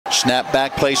Snap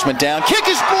back placement down. Kick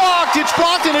is blocked. It's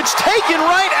blocked and it's taken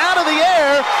right out of the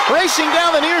air. Racing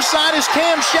down the near side is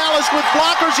Kam Shallis with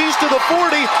blockers. He's to the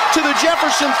 40, to the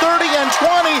Jefferson 30 and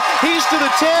 20. He's to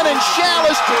the 10 and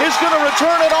Shallis is going to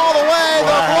return it all the way.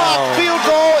 The blocked field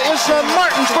goal is a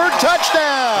Martinsburg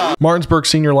touchdown. Martinsburg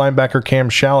senior linebacker Kam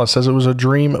Shallis says it was a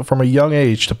dream from a young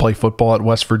age to play football at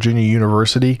West Virginia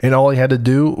University, and all he had to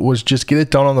do was just get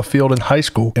it done on the field in high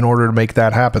school in order to make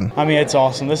that happen. I mean, it's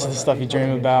awesome. This is the stuff you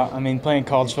dream about. I mean, playing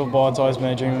college football, it's always been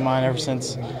a dream of mine ever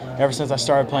since I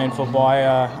started playing football.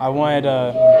 I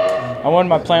wanted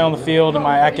my play on the field and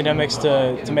my academics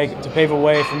to pave a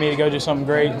way for me to go do something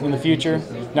great in the future,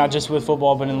 not just with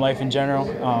football but in life in general.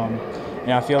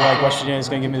 And I feel like West Virginia is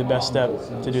going to give me the best step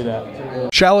to do that.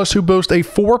 Shallis, who boasts a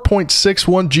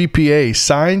 4.61 GPA,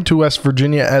 signed to West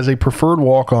Virginia as a preferred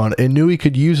walk-on and knew he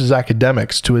could use his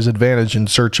academics to his advantage in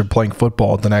search of playing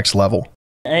football at the next level.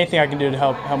 Anything I can do to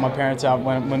help my parents out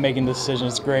when making the decision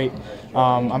is great.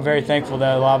 I'm very thankful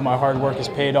that a lot of my hard work has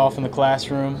paid off in the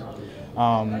classroom.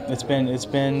 It's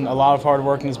been a lot of hard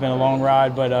work and it's been a long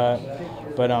ride, but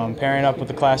pairing up with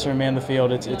the classroom and the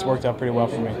field, it's worked out pretty well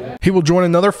for me. He will join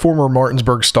another former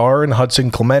Martinsburg star in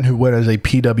Hudson Clement, who went as a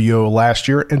PWO last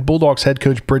year, and Bulldogs head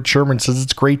coach Britt Sherman says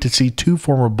it's great to see two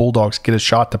former Bulldogs get a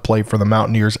shot to play for the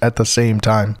Mountaineers at the same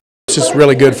time. It's just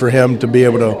really good for him to be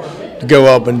able to go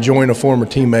up and join a former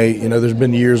teammate. You know, there's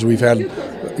been years we've had,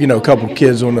 you know, a couple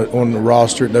kids on the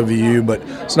roster at WVU, but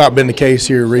it's not been the case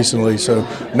here recently. So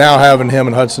now having him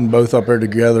and Hudson both up there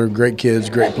together, great kids,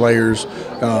 great players.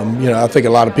 You know, I think a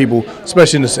lot of people,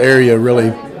 especially in this area,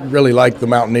 really like the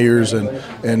Mountaineers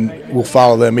and will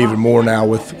follow them even more now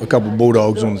with a couple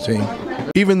Bulldogs on the team.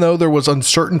 Even though there was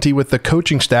uncertainty with the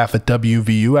coaching staff at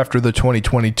WVU after the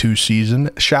 2022 season,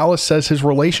 Shallis says his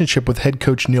relationship with head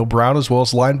coach Neil Brown as well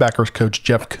as linebackers coach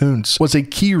Jeff Kuntz was a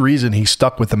key reason he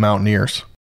stuck with the Mountaineers.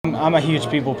 I'm a huge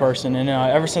people person, and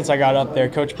ever since I got up there,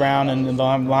 Coach Brown and the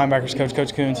linebackers coach,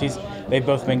 Coach Kuntz, they've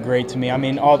both been great to me. I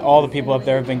mean, all the people up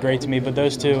there have been great to me, but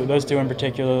those two in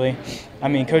particularly. I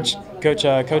mean, Coach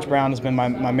Brown has been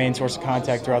my main source of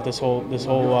contact throughout this whole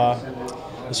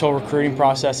recruiting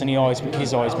process, and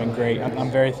he's always been great.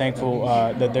 I'm very thankful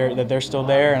that they're still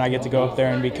there, and I get to go up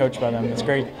there and be coached by them. It's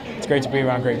great to be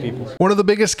around great people. One of the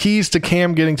biggest keys to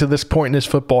Kam getting to this point in his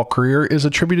football career is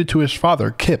attributed to his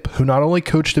father, Kip, who not only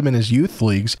coached him in his youth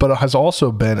leagues, but has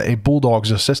also been a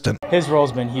Bulldogs assistant. His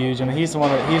role's been huge. I mean, he's the one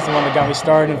that got me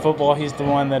started in football. He's the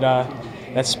one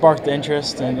that sparked the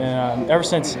interest, and ever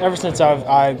since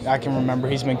I can remember,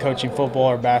 he's been coaching football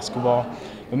or basketball.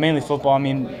 But mainly football. I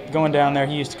mean, going down there,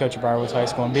 he used to coach at Briarwoods High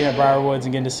School, and being at Briarwoods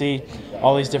and getting to see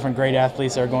all these different great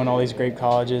athletes that are going to all these great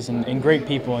colleges and great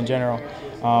people in general.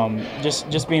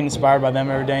 Just being inspired by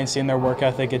them every day and seeing their work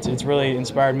ethic, it's really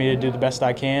inspired me to do the best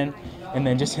I can. And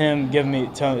then just him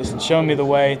showing me the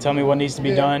way, telling me what needs to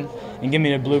be done, and giving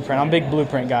me the blueprint. I'm a big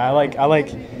blueprint guy. I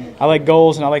like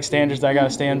goals and I like standards that I got to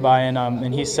stand by,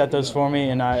 and he's set those for me,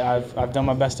 and I've done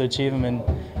my best to achieve them,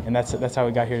 and that's how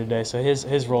we got here today. So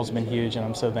his role's been huge, and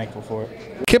I'm so thankful for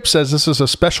it. Kip says this is a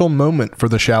special moment for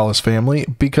the Shallis family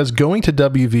because going to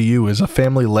WVU is a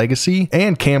family legacy,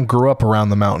 and Kam grew up around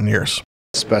the Mountaineers.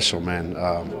 Special, man.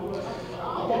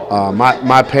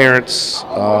 My parents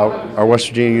are West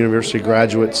Virginia University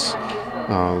graduates.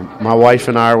 My wife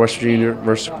and I are West Virginia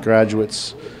University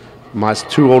graduates. My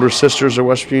two older sisters are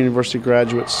West Virginia University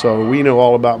graduates, so we know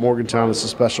all about Morgantown. It's a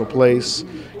special place.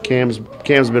 Kam's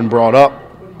been brought up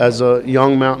as a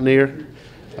young Mountaineer.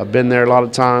 I've been there a lot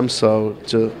of times, so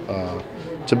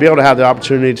to be able to have the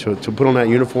opportunity to put on that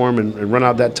uniform and run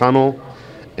out that tunnel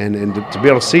and to be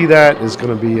able to see that is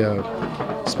going to be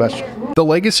special. The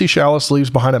legacy Shallis leaves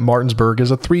behind at Martinsburg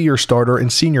as a 3-year starter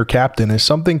and senior captain is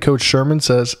something Coach Sherman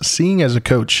says seeing as a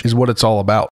coach is what it's all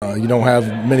about. You don't have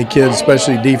many kids,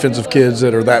 especially defensive kids,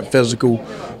 that are that physical,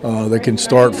 that can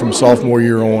start from sophomore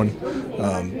year on.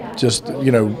 Just,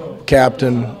 you know,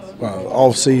 captain,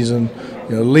 off season,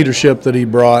 you know, leadership that he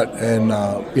brought, and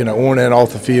you know, on and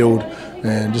off the field,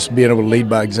 and just being able to lead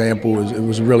by example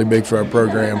was really big for our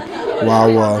program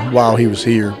while he was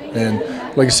here. And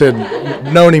like I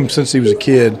said, known him since he was a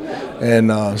kid,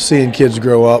 and seeing kids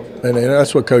grow up, and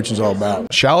that's what coaching's all about.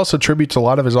 Shallis attributes a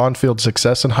lot of his on-field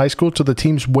success in high school to the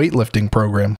team's weightlifting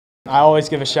program. I always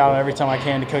give a shout out every time I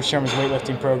can to Coach Sherman's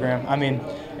weightlifting program. I mean,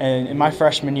 and in my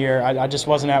freshman year, I just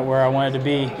wasn't at where I wanted to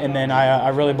be, and then I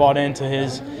really bought into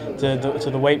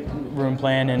the weight room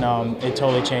plan, and it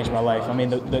totally changed my life. I mean,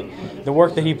 the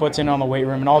work that he puts in on the weight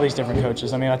room, and all these different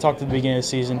coaches. I mean, I talked at the beginning of the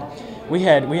season, we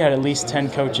had at least 10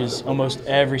 coaches almost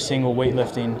every single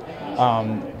weightlifting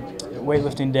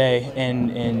day,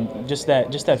 and just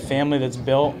that family that's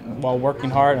built while working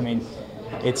hard. I mean,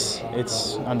 it's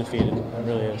undefeated. It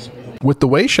really is. With the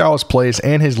way Shallis plays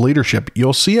and his leadership,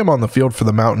 you'll see him on the field for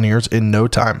the Mountaineers in no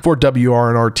time. For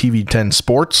WRNR TV 10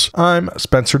 Sports, I'm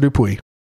Spencer Dupuis.